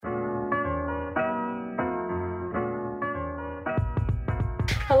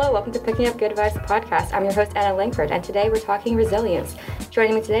Hello, welcome to Picking Up Good Vibes podcast. I'm your host, Anna Langford, and today we're talking resilience.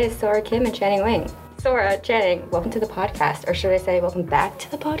 Joining me today is Sora Kim and Channing Wing. Sora, Channing, welcome to the podcast, or should I say welcome back to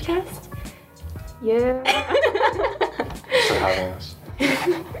the podcast? Yeah. Thanks for having us.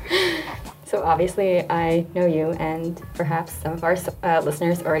 So obviously I know you, and perhaps some of our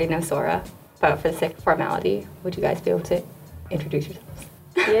listeners already know Sora, but for the sake of formality, would you guys be able to introduce yourselves?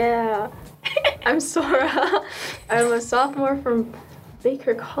 Yeah. I'm Sora. I'm a sophomore from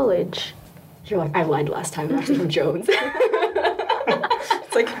Baker College. You're like, I lied last time, I'm actually from Jones.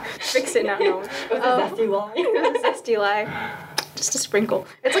 It's like, fix it now. No. It was a zesty lie. It was a zesty lie. Just a sprinkle.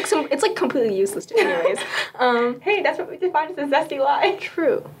 It's like completely useless to anyways. Hey, that's what we define as a zesty lie.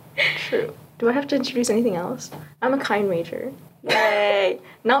 True. Do I have to introduce anything else? I'm a kind major. Yay.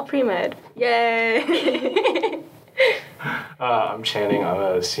 Not pre-med. Yay. I'm Channing. I'm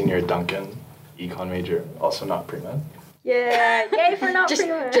a senior at Duncan, econ major, also not pre-med. Yeah. Yay for not Just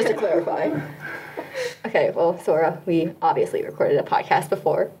pre-med. to clarify. Okay, well, Sora, we obviously recorded a podcast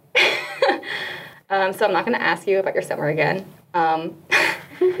before. So I'm not going to ask you about your summer again.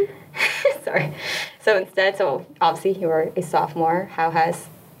 Sorry. So instead, obviously you were a sophomore. How has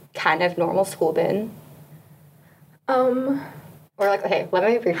kind of normal school been? Or like, okay, let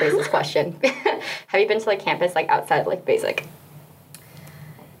me rephrase this question. Have you been to like campus like outside of like basic?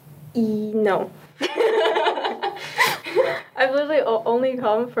 No. I've literally only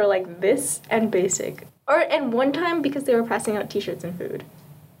come for like this and basic. And one time because they were passing out t-shirts and food.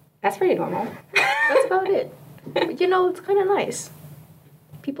 That's pretty normal. That's about it. But, it's kind of nice.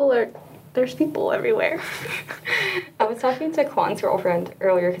 There's people everywhere. I was talking to Kwan's girlfriend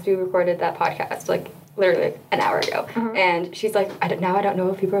earlier because we recorded that podcast like literally like, an hour ago. Uh-huh. And she's like, I don't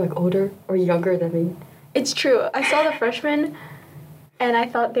know if people are like older or younger than me. It's true. I saw the freshmen and I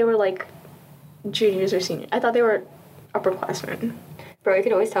thought they were like juniors or seniors. I thought they were upperclassmen. Bro, you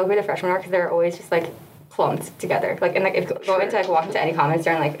could always tell who the freshmen are because they're always just like clumped together. Like, and like if go into like walk into any comments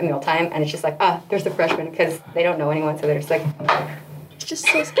during like meal time and it's just like, there's the freshmen because they don't know anyone, so they're just like. It's just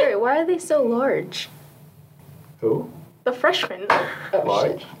so scary. Why are they so large? Who? The freshmen.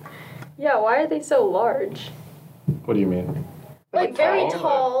 Large? Yeah, why are they so large? What do you mean? Like very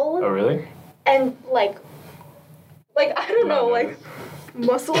tall. Oh, really? And like I don't know, like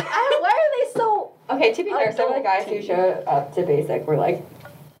muscle. Why are they so? Okay, to be fair, some of the guys who showed up to basic were like,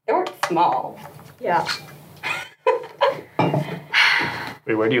 they weren't small. Yeah.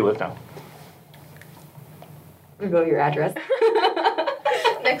 Wait, where do you live now? Reveal your address.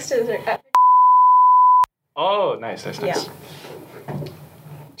 Next to the. Oh, nice. Yeah.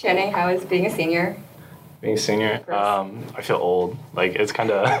 Channing, how is being a senior? Being a senior, Gross. I feel old. Like, it's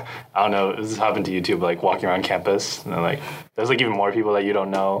kind of, I don't know, this has happened to you too, but like walking around campus, and then like, there's like even more people that you don't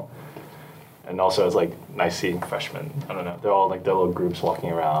know. And also it's like nice seeing freshmen. I don't know. They're all like their little groups walking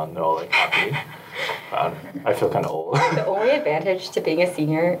around. They're all like happy. I feel kind of old. The only advantage to being a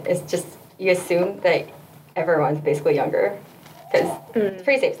senior is just you assume that everyone's basically younger. Because it's a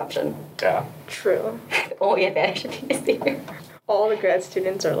pretty safe assumption. Yeah. True. The only advantage of being a senior. All the grad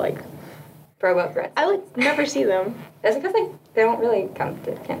students are like. Bro, what grad? I like never see them. That's because like they don't really come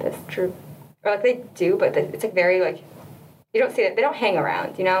to campus. True. Or like they do, but it's like very like you don't see it. They don't hang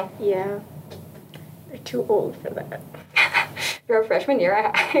around, you know. Yeah. They're too old for that. Bro, freshman year,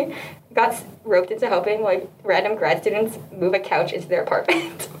 I got roped into helping like random grad students move a couch into their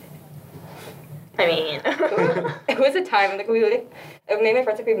apartment. I mean. It was a time like me and my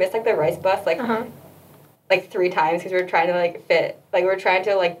friends like we missed like the rice bus like. Uh-huh. Like 3 times because we were trying to like fit like we were trying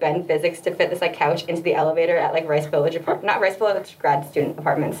to like bend physics to fit this like couch into the elevator at like Rice Village not Rice Village grad student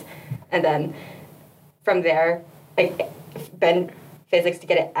apartments, and then from there like bend physics to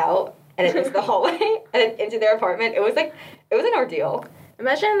get it out and it into the hallway and then into their apartment. It was an ordeal.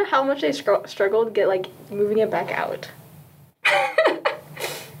 Imagine how much they struggled to get like moving it back out.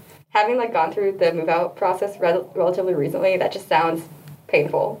 Having like gone through the move out process relatively recently, that just sounds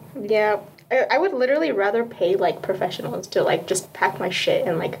painful. Yeah. I would literally rather pay, like, professionals to, like, just pack my shit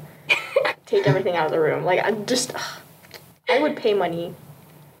and, like, take everything out of the room. Like, I would pay money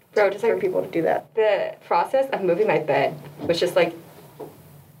Bro, just like for people to do that. the process of moving my bed was just like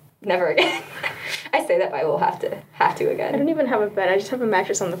never again. I say that, but I will have to I again. don't even have a bed. I just have a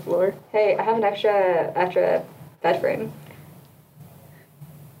mattress on the floor. Hey, I have an extra bed frame.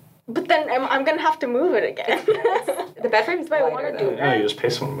 But then I'm going to have to move it again. The bed frame's But I lighter, wanna though. do No, you just pay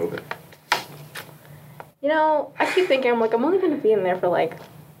someone to move it. I keep thinking, I'm only going to be in there for, like,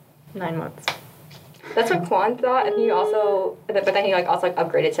 9 months. That's what Kwan thought, and he also, but then he like also like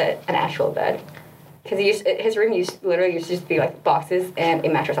upgraded to an actual bed. Because his room literally used to just be like boxes and a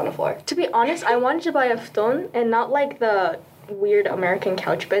mattress on the floor. To be honest, I wanted to buy a futon and not like the weird American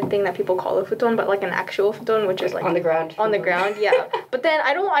couch bed thing that people call a futon, but like an actual futon, which is like on the ground. On the ground, yeah. But then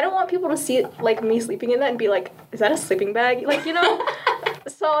I don't want people to see like me sleeping in that and be like, is that a sleeping bag? Like, you know.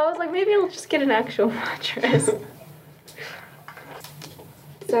 So I was like, maybe I'll just get an actual mattress.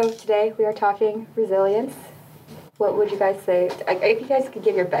 So today we are talking resilience. What would you guys say? If you guys could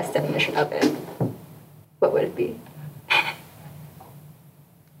give your best definition of it, what would it be?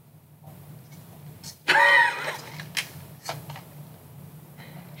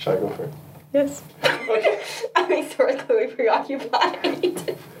 Should I go first? Yes. Okay. I mean, sort of clearly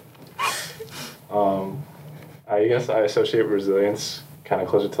preoccupied. I guess I associate resilience kind of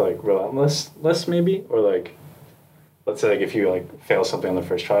closer to like relentlessness maybe, or like, let's say like if you like fail something on the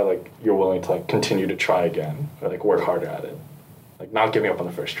first try, like you're willing to like continue to try again or like work harder at it, like not giving up on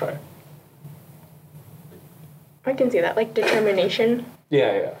the first try. I can see that, like determination.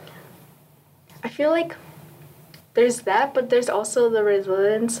 Yeah. I feel like there's that, but there's also the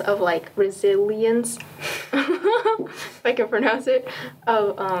resilience, if I can pronounce it,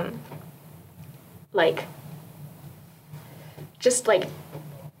 of like just like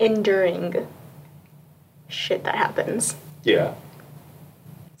enduring shit that happens. Yeah.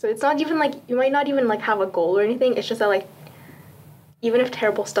 So it's not even like you might not even like have a goal or anything. It's just that like even if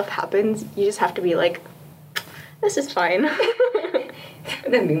terrible stuff happens, you just have to be like, this is fine.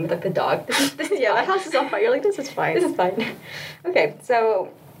 And then meme with like the dog. This is Yeah, the house is on fire. You're like, this is fine. This is fine. Okay,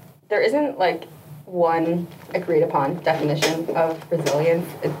 so there isn't like one agreed upon definition of resilience.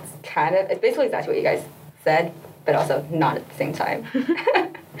 It's basically exactly what you guys said, but also not at the same time.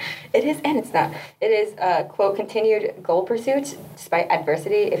 It is and it's not. It is, quote, continued goal pursuit despite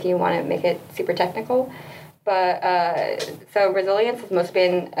adversity, if you want to make it super technical. But, so resilience has mostly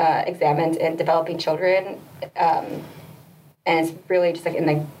been examined in developing children, and it's really just like in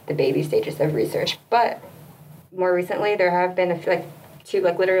like the baby stages of research. But more recently, there have been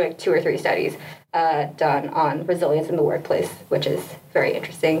literally two or three studies done on resilience in the workplace, which is very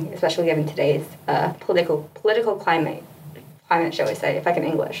interesting, especially given today's political climate, shall we say, if I can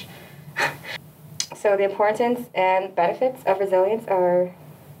English. So the importance and benefits of resilience are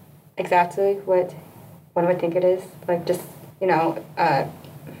exactly what one would think it is. Like just,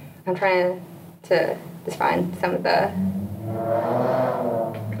 I'm trying to define some of the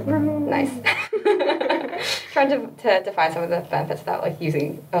nice. Trying to define some of the benefits without like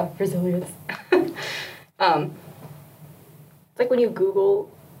using resilience. It's like when you Google,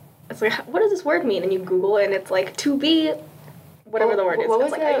 it's like, what does this word mean? And you Google and it's like to be whatever the word is. What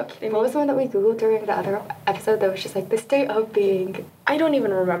was, like, are you kidding me? What was the one that we Googled during the other episode that was just like the state of being? I don't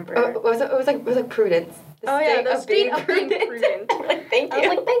even remember. It was like prudence. The state of being prudent. Like, thank you. I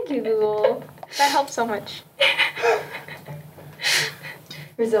was like, thank you, Google. That helps so much.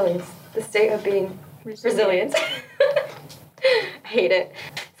 Resilience. The state of being resilient. I hate it.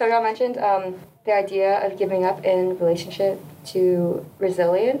 So y'all mentioned the idea of giving up in relationship to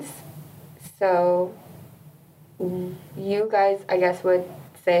resilience. So you guys, I guess, would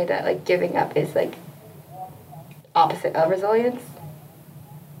say that like giving up is like opposite of resilience?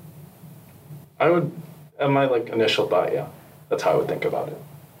 I would, in my like initial thought, yeah, that's how I would think about it.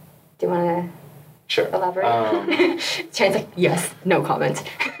 Do you want to Sure. elaborate? Chan's like, yes, no comment.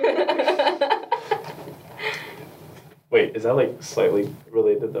 Wait, is that like slightly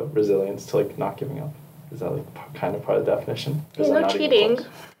related to resilience to like not giving up? Is that like kind of part of the definition? There's I'm no not even cheating.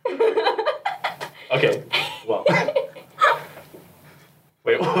 close. Okay, well.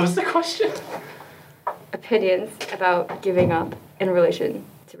 Wait, what was the question? Opinions about giving up in relation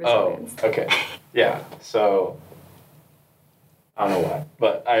to resilience. Oh, okay. Yeah, so I don't know why,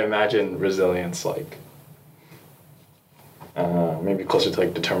 but I imagine resilience like maybe closer to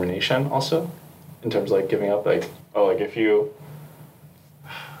like determination also, in terms of like giving up. Like, oh, like if you,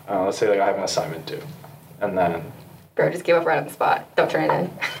 let's say like I have an assignment due, and then Bro, just give up right on the spot. Don't turn it in.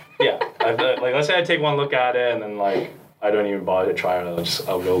 yeah, like let's say I take one look at it and then like I don't even bother to try it.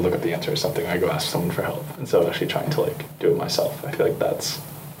 I'll go look at the answer or something. I go ask someone for help instead of actually trying to like do it myself. I feel like that's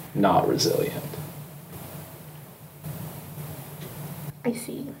not resilient. I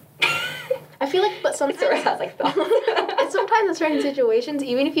see. I feel like, but Sort of sometimes, has like thoughts. sometimes in certain situations,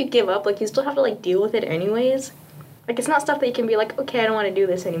 even if you give up, like you still have to like deal with it anyways. Like it's not stuff that you can be like, okay, I don't want to do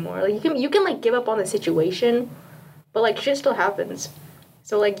this anymore. Like you can like give up on the situation, but like shit still happens.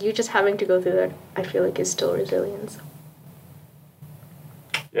 So like you just having to go through that, I feel like is still resilience.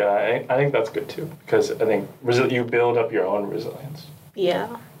 Yeah, I think that's good too, because I think you build up your own resilience.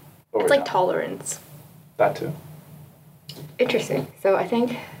 Yeah. Over It's like time. tolerance. That too. Interesting. So I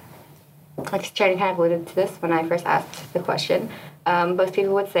think, like Channing kind of alluded to this when I first asked the question, most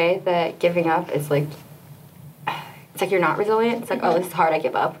people would say that giving up is like, it's it's like you're not resilient. It's like, oh, this is hard, I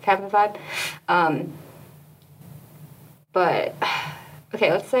give up kind of a vibe. But,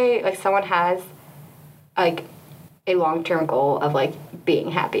 okay, let's say, like, someone has, like, a long-term goal of, like,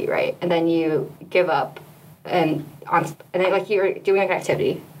 being happy, right? And then you give up, and then, like, you're doing, like, an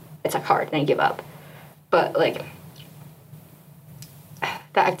activity. It's, like, hard, and then you give up. But, like,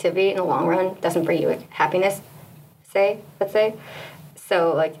 that activity in the long run doesn't bring you, like, happiness, let's say.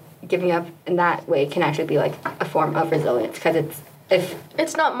 So, like, giving up in that way can actually be, like, a form of resilience, because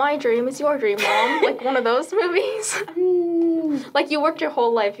it's not my dream, it's your dream, Mom. Like one of those movies. Like you worked your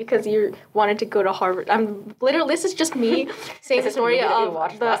whole life because you wanted to go to Harvard. I'm literally, this is just me saying the story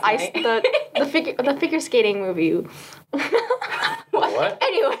of the figure skating movie. What?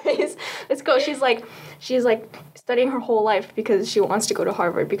 Anyways, let's go. She's like studying her whole life because she wants to go to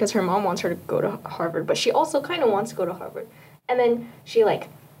Harvard because her mom wants her to go to Harvard, but she also kind of wants to go to Harvard. And then she like,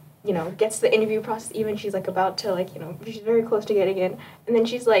 you know, gets the interview process even. She's like about to like, you know, she's very close to getting in. And then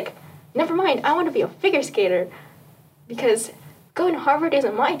she's like, never mind, I want to be a figure skater because going to Harvard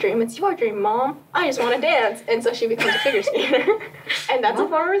isn't my dream, it's your dream, Mom. I just want to dance. And so she becomes a figure skater. And that's a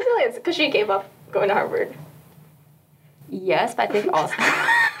form of resilience because she gave up going to Harvard. Yes, but I think also...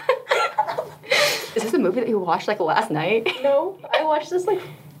 Is this a movie that you watched like last night? No, I watched this like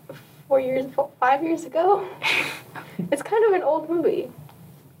 5 years ago. It's kind of an old movie.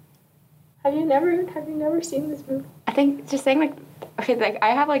 Have you never seen this movie? I think just saying like, okay, like I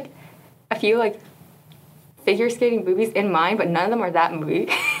have like a few like figure skating movies in mind, but none of them are that movie.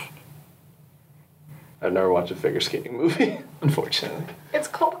 I've never watched a figure skating movie, unfortunately. It's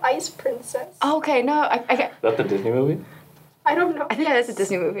called Ice Princess. Okay, no, I get... Is that the Disney movie? I don't know. I think that is a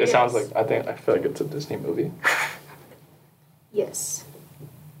Disney movie. It sounds like, I feel like it's a Disney movie. Yes.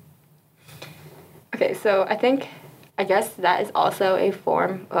 Okay, so I guess that is also a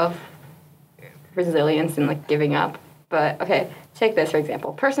form of resilience and like giving up. But okay, take this for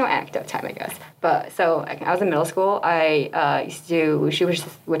example. Personal anecdote time, I guess. But so I was in middle school. I used to do wushu,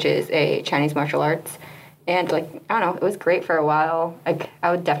 which is a Chinese martial arts, and like I don't know, it was great for a while. Like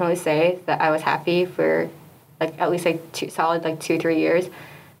I would definitely say that I was happy for like at least like 2-3 years.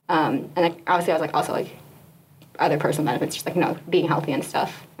 And like obviously I was like also like other personal benefits, just like you know being healthy and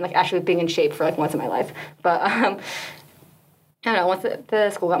stuff, and like actually being in shape for like once in my life. But I don't know, once the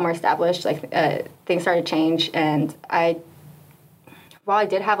school got more established, like, things started to change, and while I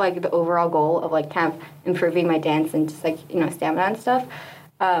did have, like, the overall goal of, like, kind of improving my dance and just, like, you know, stamina and stuff,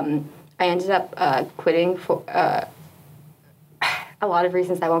 I ended up quitting for a lot of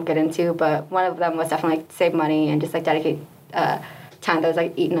reasons I won't get into, but one of them was definitely, like, save money and just, like, dedicate time that was,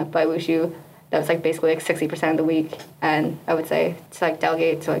 like, eaten up by wushu. That was, like, basically, like, 60% of the week, and I would say to, like,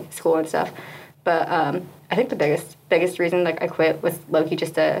 delegate to, like, school and stuff. But I think the biggest reason like I quit was low-key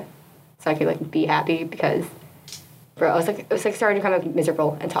just so I could like be happy because bro, it was like starting to become like,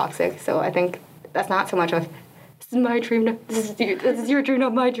 miserable and toxic. So I think that's not so much of this is my dream, this is your dream,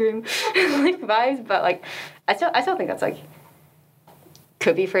 not my dream like vibes. But like I still think that's like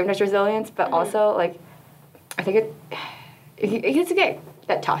could be framed as resilience, but also like I think it gets to get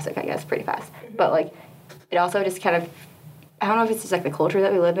that toxic, I guess, pretty fast. But like it also just kind of I don't know if it's just like the culture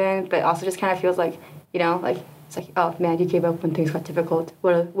that we live in, but also just kind of feels like, you know, like it's like, oh man, you gave up when things got difficult.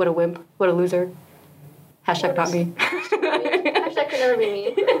 What a wimp. What a loser. Hashtag not me. Hashtag could never be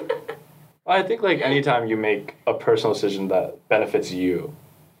me. I think like anytime you make a personal decision that benefits you,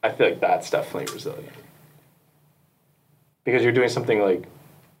 I feel like that's definitely resilient. Because you're doing something like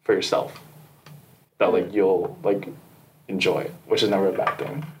for yourself that like you'll like enjoy, which is never a bad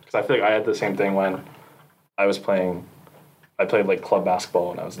thing. Because I feel like I had the same thing when I played like club basketball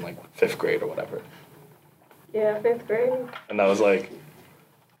when I was in like 5th grade or whatever. Yeah, 5th grade. And that was like,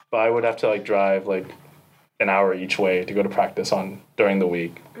 but I would have to like drive like an hour each way to go to practice during the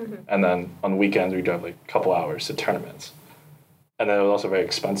week. Mm-hmm. And then on weekends we drive like a couple hours to tournaments. And then it was also very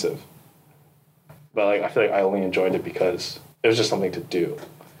expensive. But like I feel like I only enjoyed it because it was just something to do.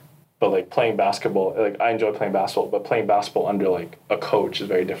 But like playing basketball, like I enjoy playing basketball, but playing basketball under like a coach is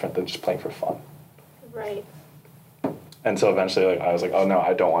very different than just playing for fun. Right. And so eventually, like, I was like, oh, no,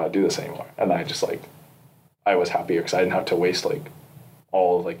 I don't want to do this anymore. And I just, like, I was happier because I didn't have to waste, like,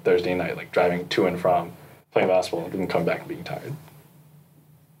 all of, like, Thursday night, like, driving to and from playing basketball and then come back and being tired.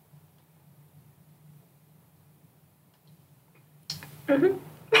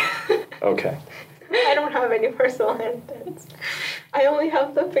 Mm-hmm. Okay. I don't have any personal anecdotes. I only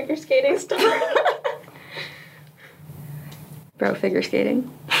have the figure skating story. Bro, figure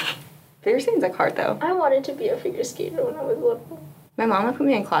skating. Figure skating's like hard though. I wanted to be a figure skater when I was little. My mom would put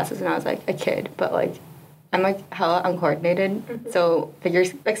me in classes when I was like a kid, but like I'm like hella uncoordinated. So figure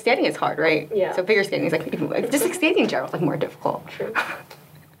like standing is hard, right? Yeah. So figure skating is like even like just like skating in general is like more difficult. True.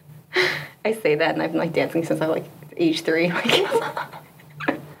 I say that and I've been like dancing since I was like age 3. Like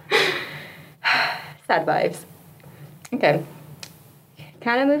sad vibes. Okay.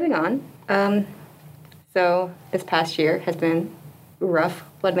 Kind of moving on. So this past year has been rough,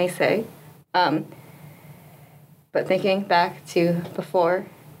 one may say. But thinking back to before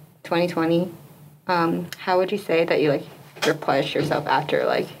 2020, how would you say that you like replenished yourself after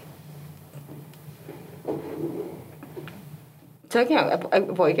like? So you know,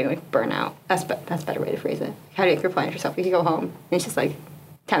 avoid getting like burnout. That's a better way to phrase it. How do you replenish yourself? You can go home and it's just like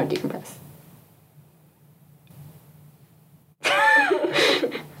time to decompress.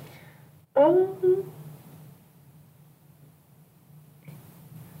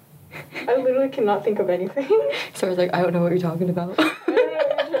 I literally cannot think of anything. So I was like, I don't know what you're talking about. I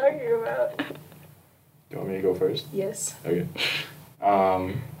don't know what you're talking about. Do you want me to go first? Yes. Okay.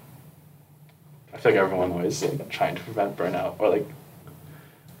 I feel like everyone always like trying to prevent burnout, or like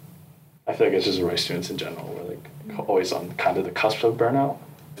I feel like it's just Rice students in general. We're like always on kind of the cusp of burnout,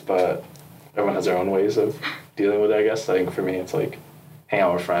 but everyone has their own ways of dealing with it. I guess I think for me it's like hang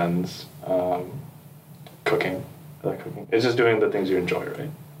out with friends, cooking. I like cooking. It's just doing the things you enjoy,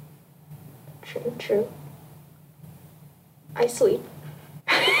 right? True. I sleep.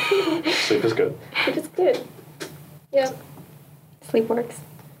 Sleep is good. Sleep is good. Yeah. Sleep works.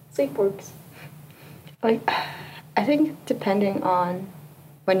 Sleep works. Like, I think depending on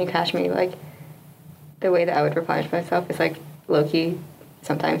when you catch me, like, the way that I would replenish myself is, like, low-key,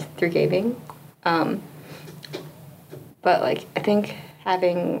 sometimes through gaming. But, like, I think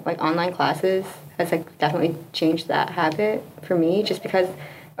having, like, online classes has, like, definitely changed that habit for me, just because,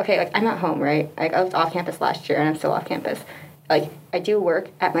 okay, like, I'm at home, right? Like, I was off campus last year, and I'm still off campus. Like, I do work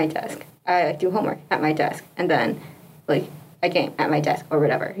at my desk. I, like, do homework at my desk, and then, like, I game at my desk or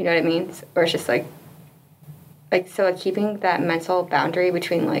whatever, you know what I mean? Or it's just, like, so like keeping that mental boundary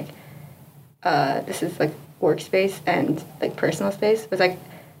between like this is like workspace and like personal space was like,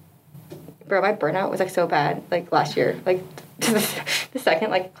 bro, my burnout was like so bad like last year. Like the second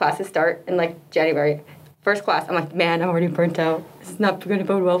like classes start in like January, first class, I'm like, man, I'm already burnt out. This is not going to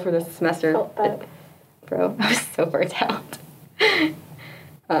bode well for this semester. Felt that. Bro, I was so burnt out.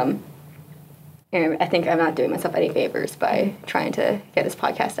 And I think I'm not doing myself any favors by trying to get this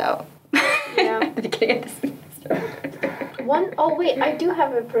podcast out. Yeah. At the beginning of this semester. Oh wait, I do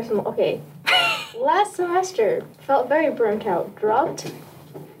have a personal. Okay, last semester felt very burnt out. Dropped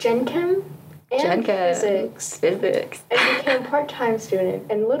Gen Chem and physics, and became part-time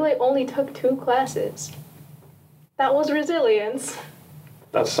student and literally only took 2 classes. That was resilience.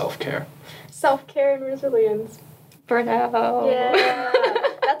 That's self-care. Self-care and resilience. Burnout. Yeah.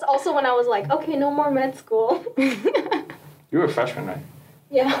 That's also when I was like, okay, no more med school. You were a freshman, right?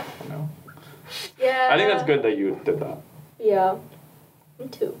 Yeah. I know. Yeah. I think that's good that you did that. Yeah. Me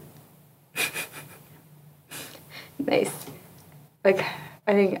too. Nice. Like,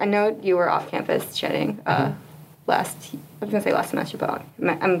 I know you were off campus chatting I was gonna say last semester, but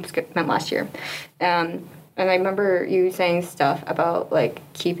meant last year. And I remember you saying stuff about like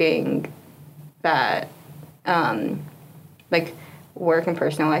keeping that like work and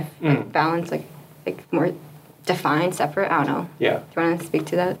personal life like, balance like more defined, separate. I don't know. Yeah. Do you want to speak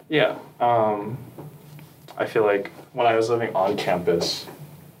to that? Yeah. I feel like when I was living on campus,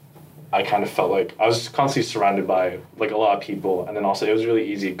 I kind of felt like I was constantly surrounded by like a lot of people, and then also it was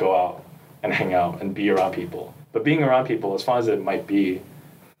really easy to go out and hang out and be around people. But being around people, as fun as it might be,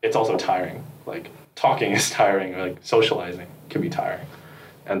 it's also tiring. Like talking is tiring, or like socializing can be tiring.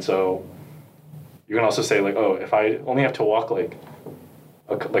 And so you can also say like, oh, if I only have to walk like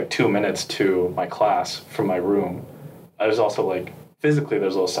 2 minutes to my class from my room, there's also like physically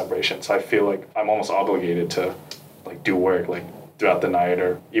there's a little separation. So I feel like I'm almost obligated to like do work like throughout the night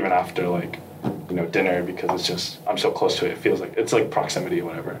or even after like, you know, dinner, because it's just, I'm so close to it. It feels like it's like proximity or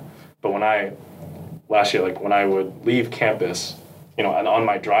whatever. But last year, like when I would leave campus, you know, and on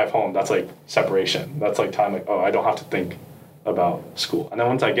my drive home, that's like separation. That's like time like, oh, I don't have to think about school. And then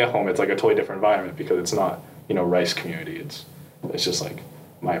once I get home, it's like a totally different environment because it's not, you know, Rice community. It's just like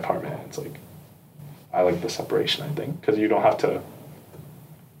my apartment. It's like, I like the separation, I think, because you don't have to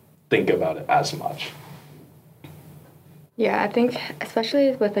think about it as much. Yeah, I think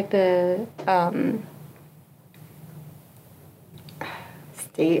especially with like the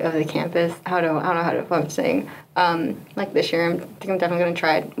state of the campus. I don't know how to what I'm saying. Like this year, I think I'm definitely gonna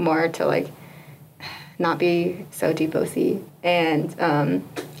try more to like not be so deep OC and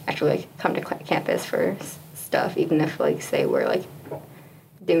actually like come to campus for stuff, even if like say we're like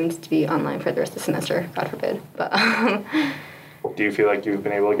doomed to be online for the rest of the semester, God forbid. But Do you feel like you've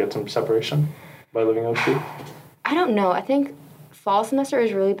been able to get some separation by living on street? I don't know. I think fall semester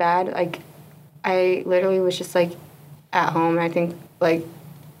is really bad. Like, I literally was just like at home, and I think like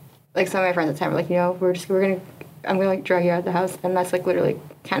some of my friends at the time were like, you know, I'm gonna like drag you out of the house, and that's like literally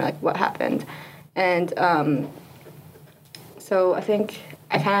kind of like what happened, and so I think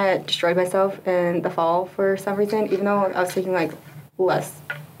I kind of destroyed myself in the fall for some reason, even though I was taking like less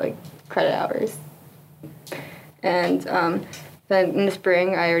like credit hours, and then in the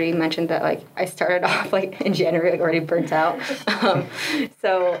spring I already mentioned that like I started off like in January like already burnt out,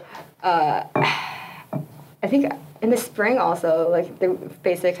 so I think. In the spring also, like, the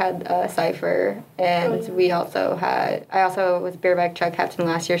Basic had a Cypher, and I also was bareback track captain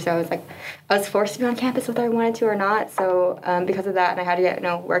last year, so I was forced to be on campus whether I wanted to or not, so because of that, and I had to get,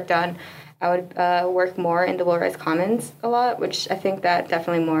 work done, I would work more in the Will-Rise Commons a lot, which I think that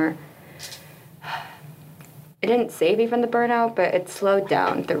definitely more, it didn't save me from the burnout, but it slowed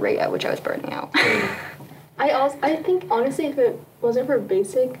down the rate at which I was burning out. I think, honestly, if it wasn't for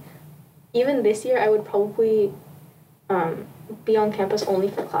Basic, even this year, I would probably be on campus only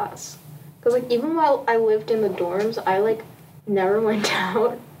for class. Because, like, even while I lived in the dorms, I, like, never went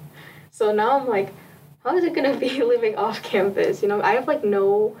out. So now I'm like, how is it going to be living off campus? I have, like,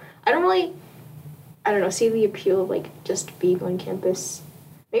 I don't really, see the appeal of, like, just being on campus.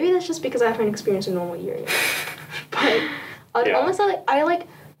 Maybe that's just because I haven't experienced a normal year yet. But honestly, I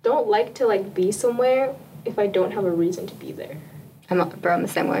don't like to, like, be somewhere if I don't have a reason to be there. I'm the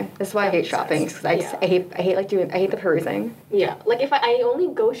same way. This is why I hate shopping, because I hate the perusing. Yeah, like if I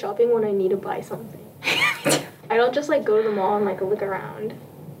only go shopping when I need to buy something. I don't just like go to the mall and like look around.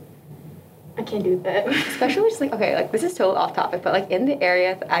 I can't do that. Especially just like, okay, like this is totally off topic, but like in the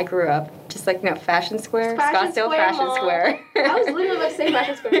area that I grew up, just like, Fashion Square, Scottsdale Fashion Square. I was literally about to say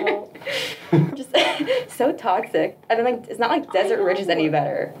Fashion Square Mall. Just so toxic. And then like, it's not like Desert Ridge is any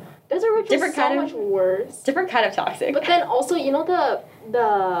better. Desert Ridge is so much worse. Different kind of toxic. But then also,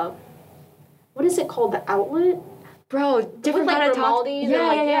 the what is it called? The outlet? Bro, different kind of toxic.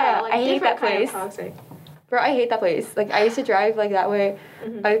 Yeah. Like, I hate that place. Bro, I hate that place. Like, I used to drive, like, that way.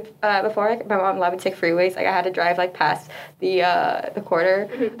 Mm-hmm. Before my mom allowed me to take freeways, like, I had to drive, like, past the quarter.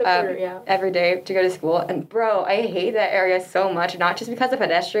 Mm-hmm. The quarter, yeah. Every day to go to school. And, bro, I hate that area so much. Not just because the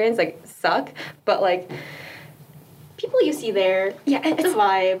pedestrians, like, suck, but, like... People you see there. Yeah, it's a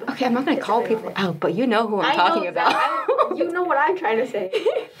vibe. Okay, I'm not going to call people out, but you know who I'm talking about. You know what I'm trying to say.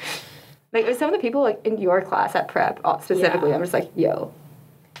 Like, some of the people, like, in your class at prep, specifically, I'm just like, yo...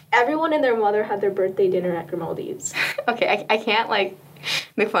 Everyone and their mother had their birthday dinner at Grimaldi's. Okay, I can't, like,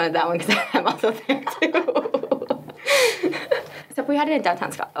 make fun of that one because I'm also there, too. Except we had it in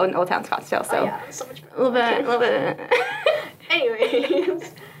Old Town Scottsdale, so... Oh, yeah, so much better. A little bit.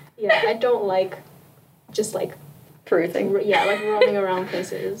 Anyways. Yeah, I don't like just, like... Perusing. Yeah, like, roaming around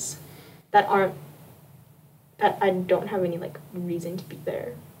places that I don't have any, like, reason to be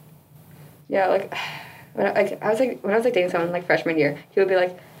there. Yeah, like... When I was dating someone, like, freshman year, he would be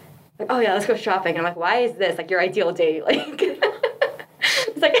like, oh yeah, let's go shopping. And I'm like, why is this like your ideal date? Like,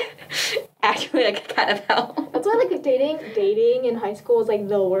 it's like actually like kind of hell. That's why like dating in high school is like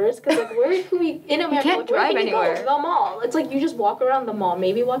the worst because like where can we in America? You can't drive anywhere. Go? The mall. It's like you just walk around the mall,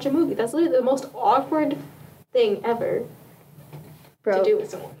 maybe watch a movie. That's literally the most awkward thing ever. Bro, to do with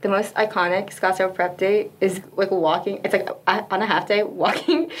someone. The most iconic Scottsdale prep date is like walking. It's like on a half day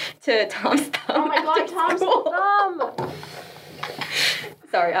walking to Tom's Thumb. Oh my god, Tom's Thumb.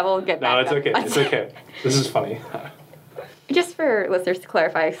 Sorry, I will get back. No, it's okay. It's okay. This is funny. Just for listeners to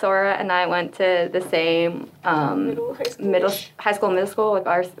clarify, Sora and I went to the same high school, middle school.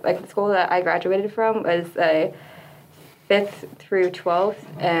 Like the school that I graduated from was a 5th through 12th,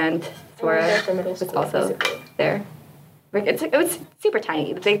 and Sora was also there. Like it was super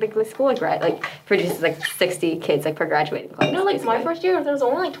tiny. The school like produces like 60 kids like per graduating class. You know, like my first year, there was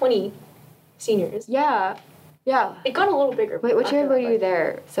only like 20 seniors. Yeah. It got a little bigger. Wait, which year were you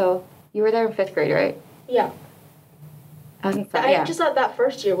there? So you were there in 5th grade, right? Yeah. I was in 7th. Yeah. Just thought that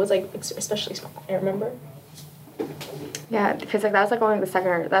first year was like especially small. I remember. Yeah, because like that was like only the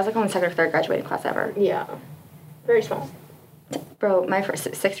second or third graduating class ever. Yeah. Very small. Bro, my first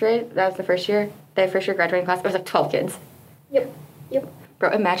 6th grade, that was the first year graduating class. It was like 12 kids. Yep.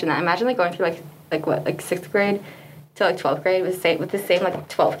 Bro, imagine that. Imagine like going through like 6th grade to like 12th grade with the same like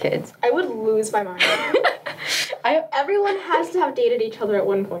 12 kids. I would lose my mind. Everyone has to have dated each other at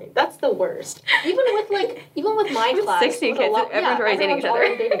one point. That's the worst. Even with my class. 16 kids, everyone's already dating each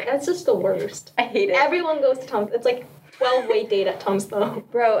other. That's just the worst. I hate it. Everyone goes to Tom's. It's like 12-way date at Tom's Thumb.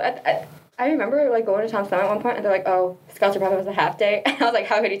 Bro, at I remember like going to Tom Summit at one point, and they're like, "Oh, Scouts are probably was a half day." And I was like,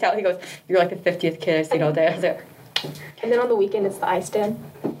 "How could you tell?" He goes, "You're like the 50th kid I've seen all day." I was like, And then on the weekend, it's the ice stand.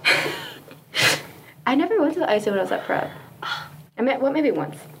 I never went to the ice when I was at prep. I mean, what? Maybe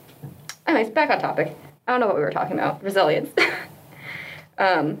once. Anyways, back on topic. I don't know what we were talking about. Resilience.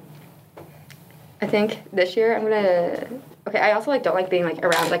 I think this year I'm gonna. Okay, I also like don't like being like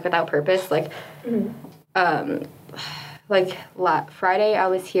around like without purpose. Like, Friday I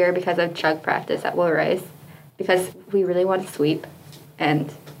was here because of chug practice at Will Rice, because we really wanted to sweep,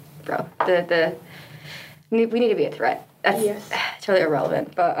 and bro, we need to be a threat. That's totally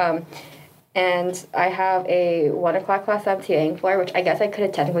irrelevant, but and I have a 1 o'clock class I'm TAing for, which I guess I could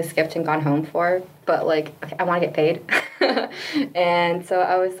have technically skipped and gone home for, but like, okay, I want to get paid. And so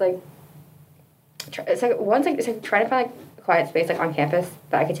I was like, it's like trying to find like a quiet space like on campus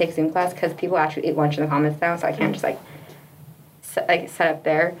that I could take Zoom class, because people actually eat lunch in the commons now, so I can't just like set up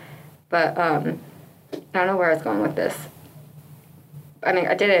there. But I don't know where I was going with this. I mean,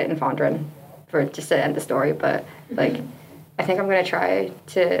 I did it in Fondren for just to end the story, but like, I think I'm gonna try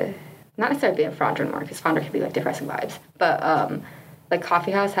to not necessarily be in Fondren more, because Fondren can be like depressing vibes, but like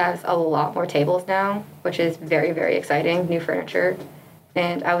Coffee House has a lot more tables now, which is very, very exciting. New furniture,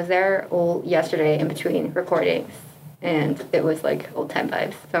 and I was there yesterday in between recordings, and it was like old time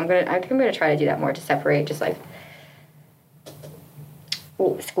vibes. So I think I'm gonna try to do that more, to separate just like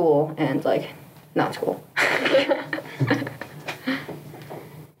school and like not school.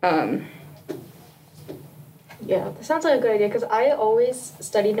 Yeah, that sounds like a good idea, because I always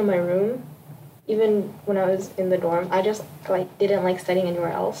studied in my room, even when I was in the dorm. I just like didn't like studying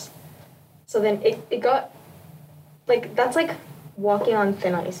anywhere else. So then it got like, that's like walking on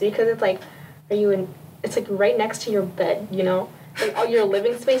thin ice, because it's like, it's like right next to your bed, you know? Like all your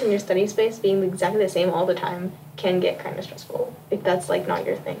living space and your study space being exactly the same all the time can get kind of stressful if that's like not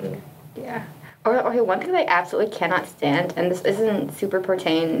your thing. Yeah. Or okay, one thing that I absolutely cannot stand, and this isn't super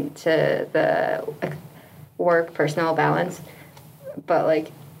pertain to the like, work personal balance, but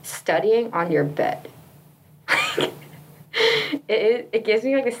like studying on your bed. it gives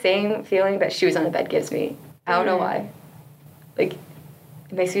me like the same feeling that shoes on the bed gives me. I don't know why. Like,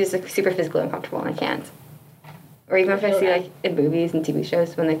 it makes me just like super physically uncomfortable, and I can't. Or even if I see like in movies and TV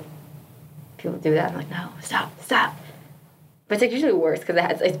shows when like people do that, I'm like, no, stop. But it's like usually worse, because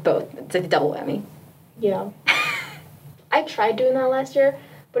it's both. It's like a double whammy. Yeah. I tried doing that last year,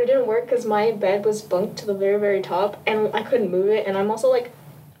 but it didn't work because my bed was bunked to the very, very top, and I couldn't move it, and I'm also like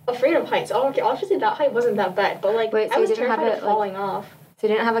afraid of heights. Oh, okay, obviously that height wasn't that bad, but like wait, so I was you didn't terrified have of falling off. So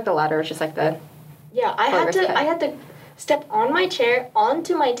you didn't have like the ladder, it was just like the... Yeah, I had to step on my chair,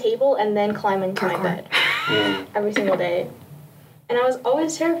 onto my table, and then climb into my bed every single day. And I was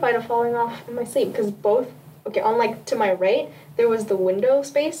always terrified of falling off in my sleep, because on like to my right, there was the window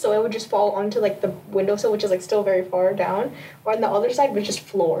space, so I would just fall onto like the windowsill, which is like still very far down, or on the other side was just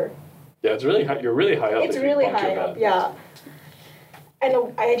floor. Yeah, it's really high. You're really high up. It's really high up, yeah.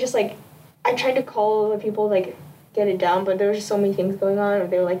 And I just like, I tried to call the people like get it down, but there were just so many things going on, or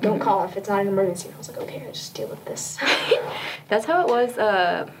they were like, don't call if it's not an emergency. And I was like, okay, I'll just deal with this. That's how it was,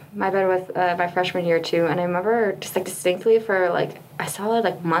 my bed was my freshman year too, and I remember just like distinctly for like a solid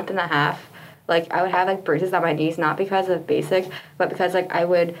like month and a half, like I would have like bruises on my knees, not because of basic, but because like I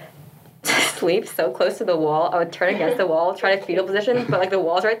would sleep so close to the wall, I would turn against the wall, try to fetal position, but like the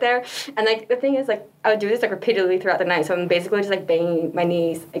wall's right there, and like the thing is like I would do this like repeatedly throughout the night, so I'm basically just like banging my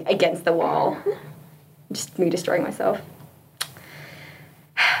knees like, against the wall, just me destroying myself.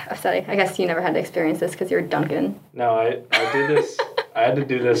 Upsetting. I guess you never had to experience this because you're Duncan. No, I did this. I had to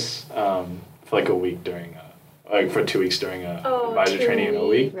do this for like a week during for 2 weeks during advisor training in a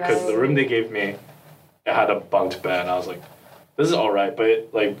week, because the room they gave me, it had a bunked bed, and I was like, this is all right, but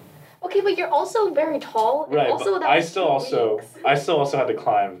it, like. Okay, but you're also very tall. Right, and also but I still also had to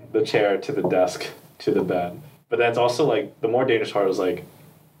climb the chair to the desk to the bed. But that's also like the more dangerous part was like,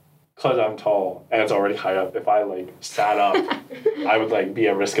 because I'm tall and it's already high up, if I like sat up, I would like be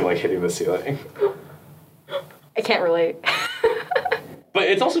at risk of like hitting the ceiling. I can't relate. But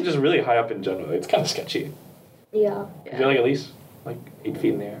it's also just really high up in general. It's kind of sketchy. Yeah. You're like at least like 8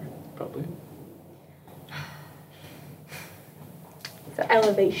 feet in the air, probably.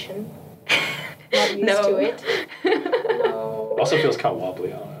 Elevation. Not used to it. No. It also feels kind of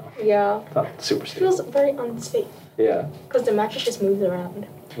wobbly. I don't know. Yeah. Not super It stable. feels very unsafe. Yeah. Because the mattress just moves around.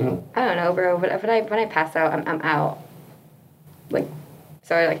 Mm-hmm. I don't know, bro. But when I pass out, I'm out. Like,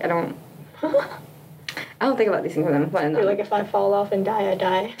 sorry, like I don't think about these things when I'm You're like, if I fall off and die, I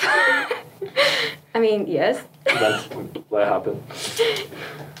die. I mean, yes. Let it happen.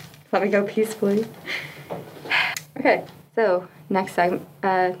 Let me go peacefully. Okay, so So next segment,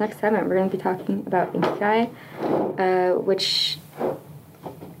 we're going to be talking about Ikigai, which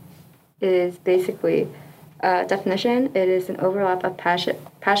is basically definition. It is an overlap of passion,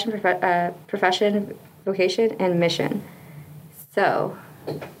 profession, vocation, and mission. So,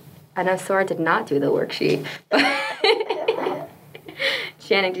 I know Sora did not do the worksheet.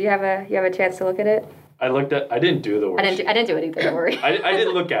 Shannon, do you have a chance to look at it? I didn't do the worksheet. I didn't do it either. Don't worry. I did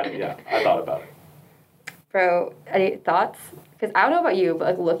look at it. Yeah, I thought about it. Bro, any thoughts? Because I don't know about you,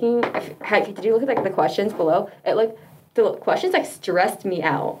 but did you look at like the questions below? The questions like stressed me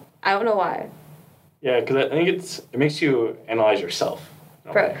out. I don't know why. Yeah, because I think it makes you analyze yourself,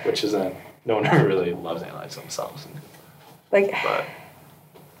 Bro. Which is no one ever really loves analyzing themselves. But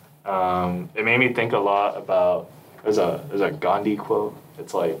it made me think a lot about there's a Gandhi quote.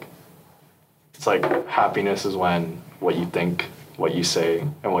 It's like happiness is when what you think, what you say,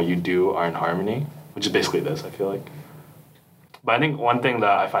 and what you do are in harmony, which is basically this, I feel like. But I think one thing that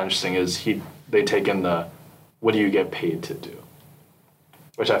I find interesting is they take in the what do you get paid to do,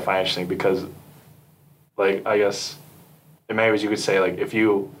 which I find interesting because, like, I guess in many ways you could say, like,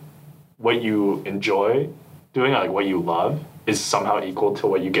 what you enjoy doing, like what you love, is somehow equal to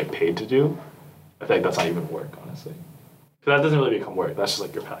what you get paid to do, I feel like that's not even work, honestly. Because that doesn't really become work. That's just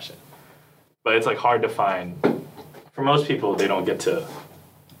like your passion. But it's like hard to find. For most people, they don't get to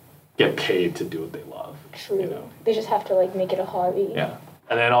get paid to do what they love. True. You know? They just have to like make it a hobby. Yeah.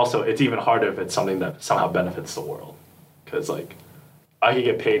 And then also, it's even harder if it's something that somehow benefits the world. Because like, I could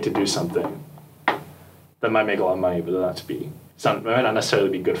get paid to do something that might make a lot of money, but it might not necessarily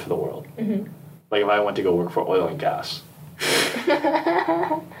be good for the world. Mm-hmm. Like if I went to go work for oil and gas.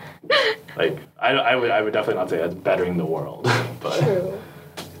 Like I would definitely not say that's bettering the world. But True.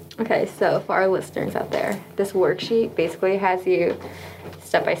 Okay, so for our listeners out there, this worksheet basically has you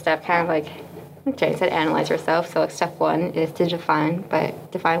step by step, kind of like Jane said, analyze yourself. So like step 1 is to define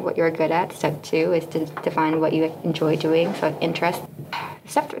what you're good at. Step 2 is to define what you enjoy doing, so like interest.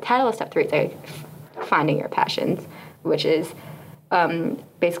 Title of step 3 is like finding your passions, which is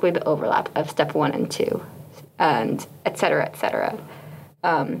basically the overlap of step 1 and 2, and et cetera, et cetera.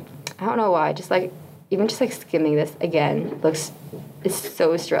 I don't know why, even skimming this again is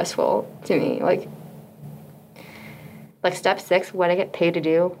so stressful to me. Like step 6, what I get paid to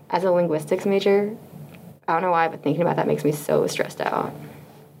do as a linguistics major, I don't know why, but thinking about that makes me so stressed out.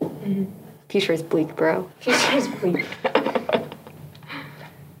 Mm-hmm. Future is bleak, bro. Future is bleak.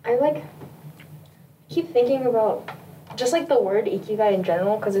 I keep thinking about just like the word ikigai in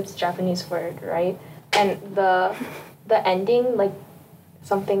general, because it's a Japanese word, right? And the ending, like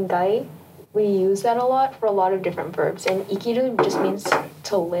something gai, we use that a lot for a lot of different verbs. And ikiru just means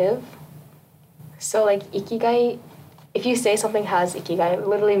to live. So like ikigai, if you say something has ikigai, it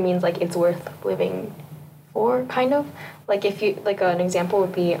literally means like it's worth living for, kind of. Like if you, like an example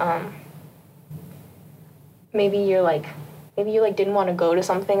would be, maybe you didn't want to go to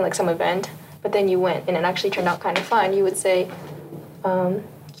something, like some event, but then you went and it actually turned out kind of fun. You would say,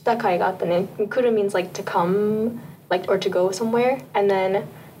 kita kai ga atta ne. Kuru means like to come, like, or to go somewhere, and then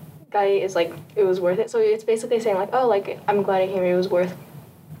gai is like it was worth it. So it's basically saying like, oh, like I'm glad I came here. It was worth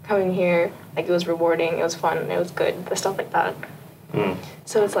coming here. Like it was rewarding. It was fun. It was good. The stuff like that. Mm.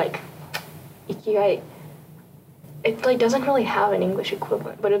 So it's like ikigai. It like doesn't really have an English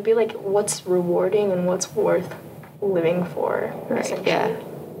equivalent, but it'd be like what's rewarding and what's worth living for. Right. Yeah.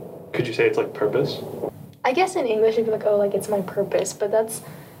 Could you say it's like purpose? I guess in English it'd be like, oh, like it's my purpose, but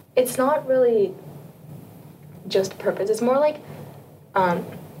it's not really just purpose. It's more like,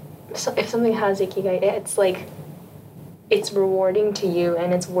 so if something has ikigai, it's like, it's rewarding to you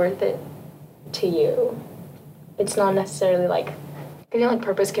and it's worth it to you. It's not necessarily like, because like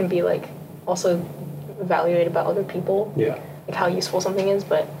purpose can be like also evaluated by other people. Yeah. Like how useful something is,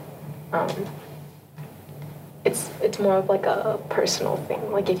 but it's more of like a personal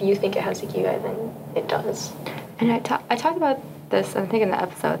thing. Like if you think it has ikigai, then it does. And I talked about this, I think in the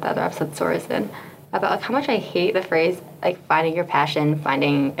other episode Sora's in, about like how much I hate the phrase like finding your passion,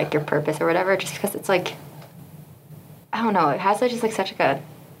 finding like your purpose or whatever, just because it's like, I don't know, it has like just like such like a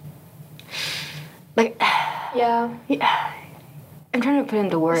like Yeah. I'm trying to put it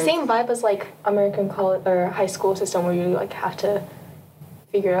into words. Same vibe as like American college or high school system where you like have to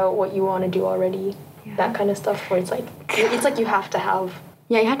figure out what you want to do already. Yeah. That kind of stuff where it's like you have to have.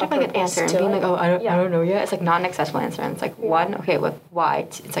 Yeah, you have to have like an answer and being like, oh, I don't know yet. It's like not an accessible answer, and it's like one, okay, what, why?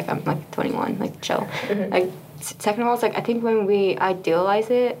 It's like I'm like 21, like chill. Mm-hmm. Like second of all, it's like I think when we idealize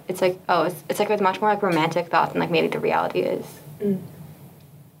it, it's like it's like with much more like romantic thoughts than like maybe the reality is. Mm.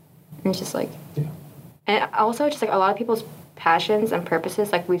 And it's just like, and also just like a lot of people's passions and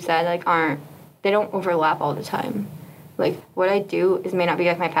purposes, like we've said, like they don't overlap all the time. Like what I do is may not be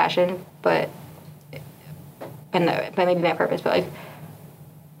like my passion, but maybe my purpose. But like,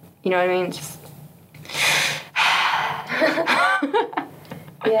 you know what I mean? It's just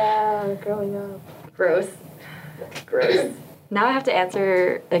Yeah, growing up. gross. Now I have to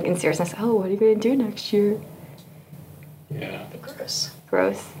answer like in seriousness. Oh, what are you gonna do next year? Yeah. Gross.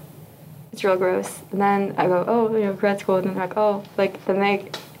 Gross. It's real gross. And then I go, oh, grad school. And then they're like, oh, like then they.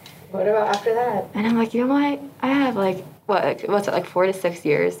 What about after that? And I'm like, you know what? I have like what's it like 4 to 6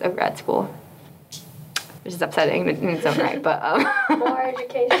 years of grad school, which is upsetting in its own right. But More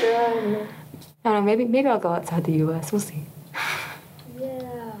education. I don't know. Maybe I'll go outside the U.S. We'll see.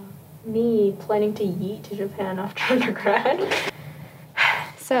 Yeah. Me planning to yeet to Japan after undergrad.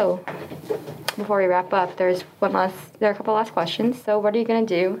 So, before we wrap up, there are a couple last questions. So, what are you gonna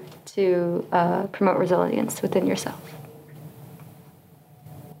do to promote resilience within yourself?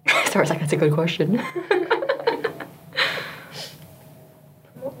 So I was like, that's a good question.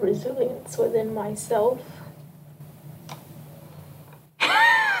 Promote resilience within myself.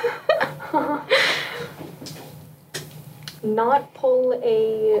 Not pull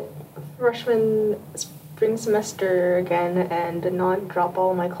a freshman spring semester again and not drop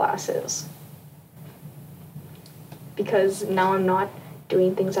all my classes. Because now I'm not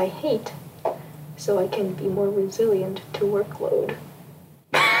doing things I hate, so I can be more resilient to workload.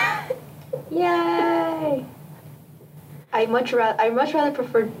 Yay! I much rather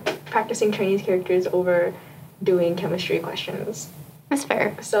prefer practicing Chinese characters over doing chemistry questions. That's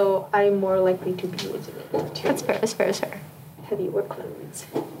fair. So I'm more likely to be resilient to That's fair. heavy workloads.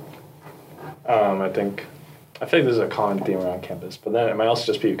 I feel like there's a common theme around campus, but then it might also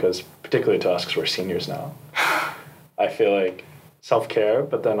just be because, particularly to us, because we're seniors now, I feel like self-care,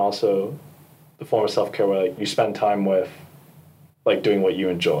 but then also the form of self-care where like you spend time with, like doing what you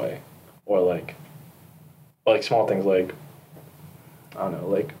enjoy, or like small things like, I don't know,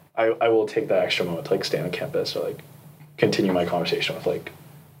 like I will take that extra moment to like stay on campus or like continue my conversation with like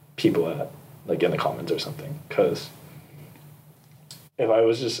people at like in the commons or something, because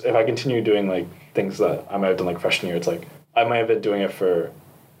if I continue doing like things that I might have done like freshman year, it's like I might have been doing it for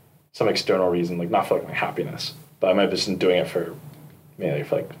some external reason, like not for like my happiness, but I might have just been doing it for maybe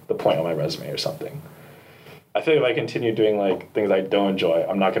for like the point on my resume or something. I feel like if I continue doing like things I don't enjoy,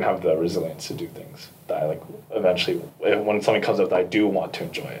 I'm not gonna have the resilience to do things that I like eventually when something comes up that I do want to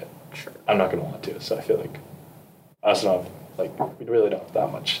enjoy it. Sure. I'm not gonna want to. So I feel like I also don't have like we really don't have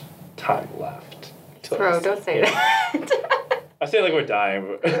that much time left. Bro, don't say that. I say like we're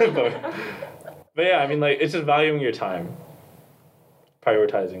dying, but yeah, I mean like it's just valuing your time,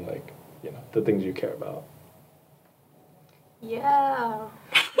 prioritizing like the things you care about. Yeah.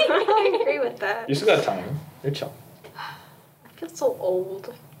 I agree with that. You still got time. You're chill. I feel so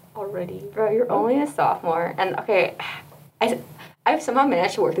old already. Bro, you're only a sophomore, and okay, I've somehow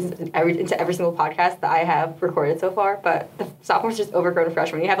managed to work this into every single podcast that I have recorded so far, but the sophomores just overgrown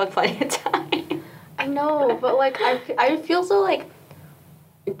freshmen. You have like plenty of time. I know, but like I feel so like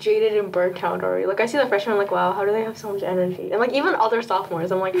jaded and burnt out already. Like I see the freshmen, I'm like, wow, how do they have so much energy? And like even other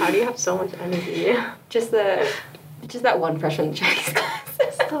sophomores, I'm like, how do you have so much energy? Just that one freshman in Chinese class.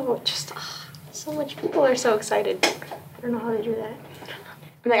 So much people are so excited. I don't know how they do that.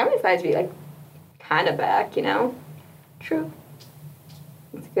 I'm excited to be like kind of back, True.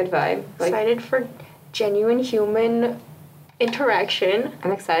 It's a good vibe. Like, Excited for genuine human interaction.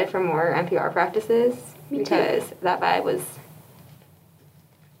 I'm excited for more NPR practices because that vibe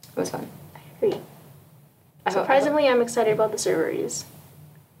was fun. I agree. Surprisingly, I'm excited about the serveries.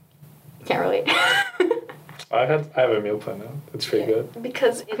 Can't relate. I have a meal plan now. It's pretty good.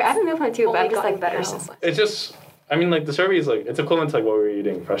 Because Okay, I have a meal plan too, but I'm just like better no. since last. It's just, I mean, like the survey is like it's equivalent to like what we were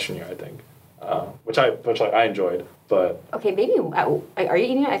eating freshman year, I think, which I enjoyed. But Okay, maybe are you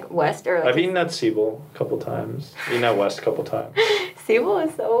eating at West or like I've eaten at Siebel a couple times. Eaten at West a couple times. Siebel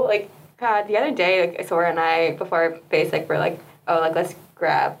is so like God. The other day, like Sora and I before basic were like, oh, like let's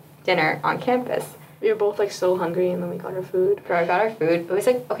grab dinner on campus. We were both like so hungry, and then we got our food. Bro, I got our food. It was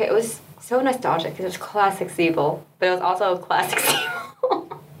like okay, it was so nostalgic because it was classic Siebel, but it was also classic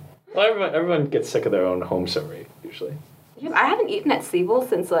Siebel. Well, everyone gets sick of their own home survey usually. I haven't eaten at Siebel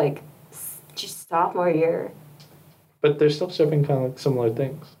since like just sophomore year. But they're still serving kind of like similar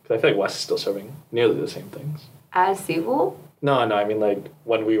things. Because I feel like West is still serving nearly the same things. As Siebel? No, I mean like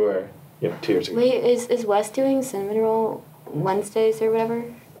when we were 2 years ago. Wait, is West doing cinnamon roll Wednesdays or whatever?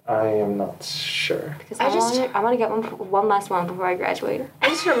 I am not sure. Because I want to get one last one before I graduate. I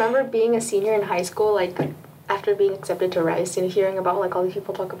just remember being a senior in high school, like after being accepted to Rice, and hearing about like all these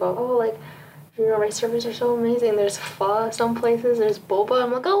people talk about, oh, like Rice servers are so amazing. There's pho some places, there's boba.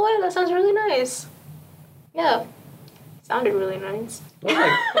 I'm like, oh wow, that sounds really nice. Yeah. Sounded really nice.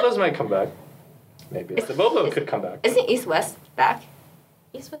 Those might come back. Maybe. The Bobo could come back. Isn't East West back?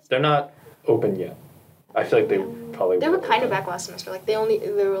 East West. They're not open yet. I feel like they probably They were will kind of open. back last semester. Like they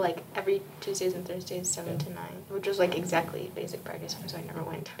were like every Tuesdays and Thursdays 7 to 9, which was like exactly basic practice, so I never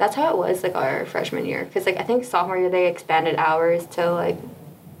went. That's how it was like our freshman year. Because like I think sophomore year they expanded hours to like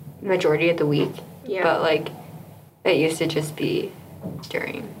majority of the week. Yeah. But like it used to just be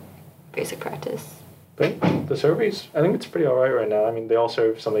during basic practice. But the surveys, I think it's pretty alright right now. I mean, they all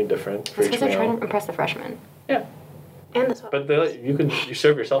serve something different for That's each because they're trying meal. to impress the freshmen. Yeah. And the But you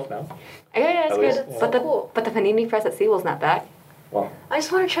serve yourself now. Yeah, it's At good. least, yeah. But the Cool. but the panini press at Sewell's not back. Well, I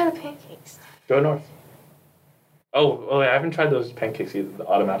just want to try the pancakes. go north. Oh, I haven't tried those pancakes either, the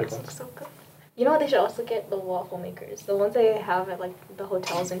automatic Those ones. look so good. You know what? They should also get the waffle makers. The ones they have at like the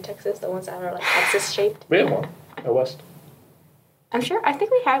hotels in Texas. The ones that are like Texas shaped. We have one at West. I'm sure. I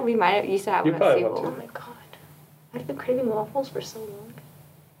think we might have used to have You one at probably have Sewell. Oh my god. I've been craving waffles for so long.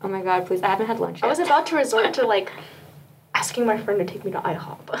 Oh my god, please! I haven't had lunch yet. I was about to resort to like asking my friend to take me to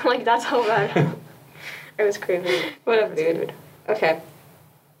IHOP. Like that's how bad I was craving. Whatever, dude. Okay.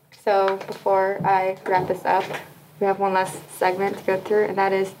 So before I wrap this up, we have one last segment to go through, and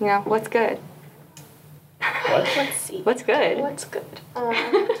that is, what's good. What? Let's see. What's good? What's good?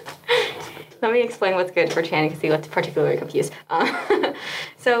 Let me explain what's good for Channing because he looked particularly confused.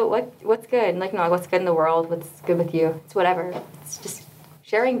 So what's good? Like, no, what's good in the world? What's good with you? It's whatever. It's just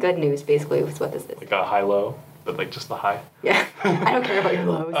sharing good news, basically, is what this is. Like a high-low, but like just the high. Yeah. I don't care about your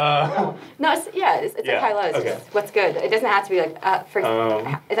lows. No, it's Yeah, like high lows. okay. It's what's good. It doesn't have to be like,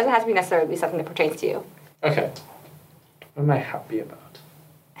 it doesn't have to be necessarily something that pertains to you. Okay. What am I happy about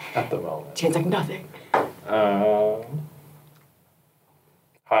at the moment? Chan's like, nothing.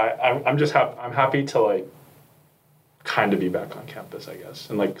 I'm just happy. I'm happy to like kind of be back on campus, I guess,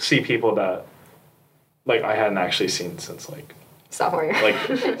 and like see people that like I hadn't actually seen since like Sophomore year.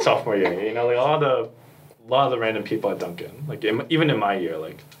 like sophomore year. You know, like a lot of the random people at Duncan. Like even in my year,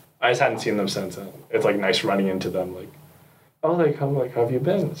 like I just hadn't seen them since. And it's like nice running into them. Like, oh, how have you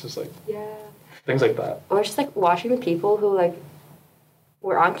been? It's just like Yeah. things like that. Or just like watching the people who like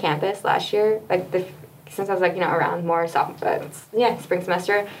were on campus last year, like since I was like around more sophomore, spring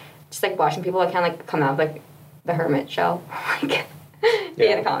semester, just like watching people like kind of like come out of like the hermit shell, like be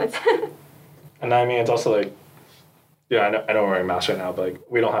in the comments. And I mean, it's also like, I know I'm wearing a mask right now, but like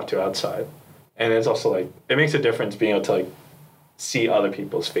we don't have to outside, and it's also like it makes a difference being able to like see other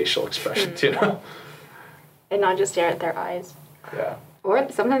people's facial expressions, you know. And not just stare at their eyes. Yeah.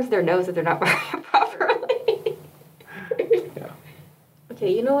 Or sometimes their nose if they're not wearing it properly. Yeah.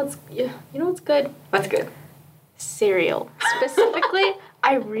 Okay, you know what's good? What's good? Cereal. Specifically,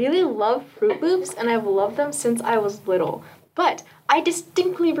 I really love Fruit Loops, and I've loved them since I was little. But I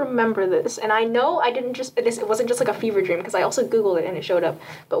distinctly remember this, and I know it wasn't just like a fever dream because I also Googled it and it showed up.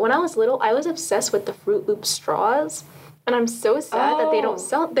 But when I was little, I was obsessed with the Fruit Loop straws, and I'm so sad that they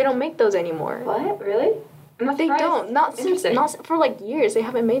don't make those anymore. What? Really? They don't. Not for like years. They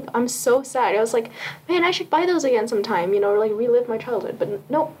haven't made. I'm so sad. I was like, man, I should buy those again sometime. Or like relive my childhood. But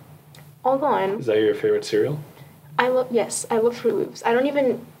nope, all gone. Is that your favorite cereal? I love Fruit Loops. I don't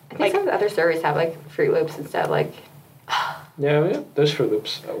even I think some of the other surveys have like Fruit Loops instead. Like, Yeah, there's Fruit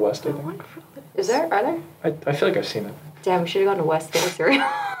Loops at West, I I think. want Fruit Loops. is there? Are there? I feel like I've seen it. Damn, we should have gone to West to get a cereal.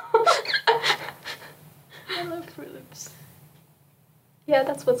 I love Fruit Loops. Yeah,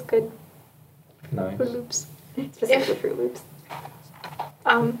 that's what's good. Nice. Fruit Loops. Specifically Fruit Loops.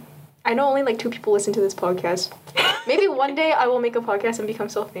 I know only like 2 people listen to this podcast. Maybe one day I will make a podcast and become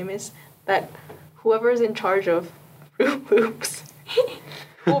so famous that whoever is in charge of Fruit Loops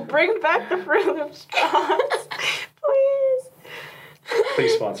will bring back the Fruit Loops straws. Please.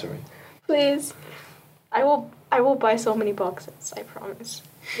 Please sponsor me. Please. I will buy so many boxes, I promise.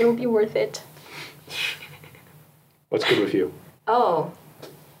 It will be worth it. What's good with you? Oh.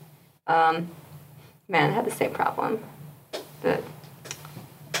 Man, I had the same problem. The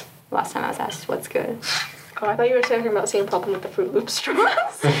last time I was asked what's good. Oh, I thought you were talking about the same problem with the Fruit Loops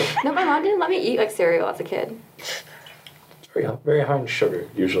straws. No, my mom didn't let me eat like cereal as a kid. It's very high in sugar,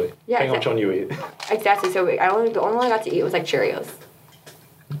 usually. Yeah, Depending on which one you eat. Exactly. So the only one I got to eat was like Cheerios.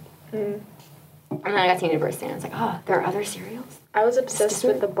 And then I got to university and I was like, oh, there are other cereals? I was obsessed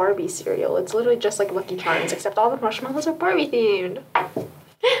with the Barbie cereal. It's literally just like Lucky Charms, except all the marshmallows are Barbie themed. I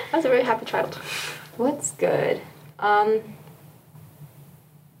was a very happy child. What's good?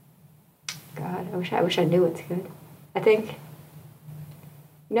 God, I wish I knew what's good. I think,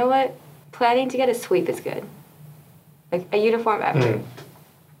 you know what? Planning to get a sweep is good. Like a uniform effort.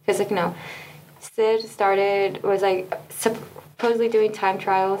 Because Sid was like supposedly doing time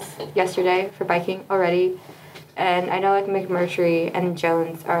trials yesterday for biking already. And I know like McMurtry and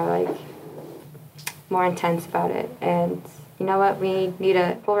Jones are like more intense about it. And you know what?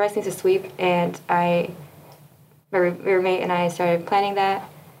 Full Rice needs a sweep, and my roommate and I started planning that.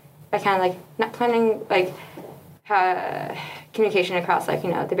 I kind of like, not planning like communication across like,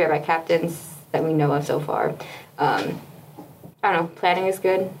 the bareback captains that we know of so far. I don't know, planning is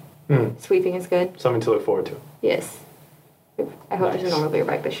good. Sweeping is good. Something to look forward to. Yes. I hope there's a normal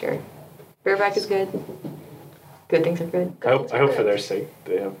bareback this year. Bareback is good. Good things are good. I hope for their sake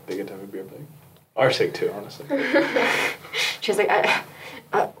they get to have a beer bag. Our sake too, honestly. She's like,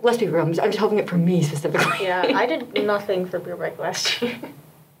 let's be real, I'm just hoping it for me specifically. Yeah, I did nothing for beer break last year.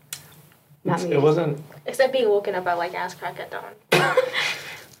 Not me. It wasn't. Except being woken up at like ass crack at dawn.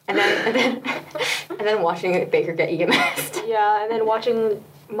 and then watching Baker get EMS'd. Yeah, and then watching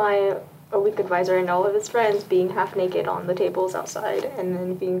a week advisor and all of his friends being half naked on the tables outside, and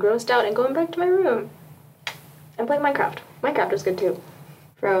then being grossed out and going back to my room. And playing Minecraft. Minecraft was good too.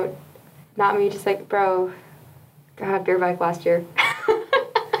 Bro, not me, just like, bro, God, beer bike last year.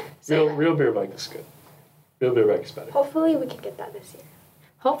 Real beer bike is good. Real beer bike is better. Hopefully we can get that this year.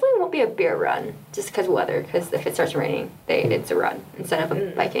 Hopefully it won't be a beer run, just because weather, because if it starts raining, it's a run instead of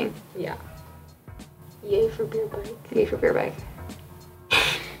a biking. Yeah. Yay for beer bike. Yay for beer bike.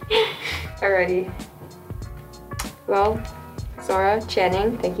 Alrighty. Well, Zora,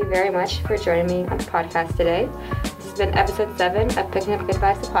 Channing, thank you very much for joining me on the podcast today. This has been episode 7 of Picking Up Good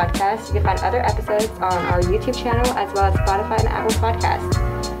Vibes, the podcast. You can find other episodes on our YouTube channel as well as Spotify and Apple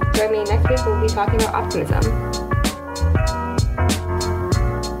Podcasts. Join me next week, we'll be talking about optimism.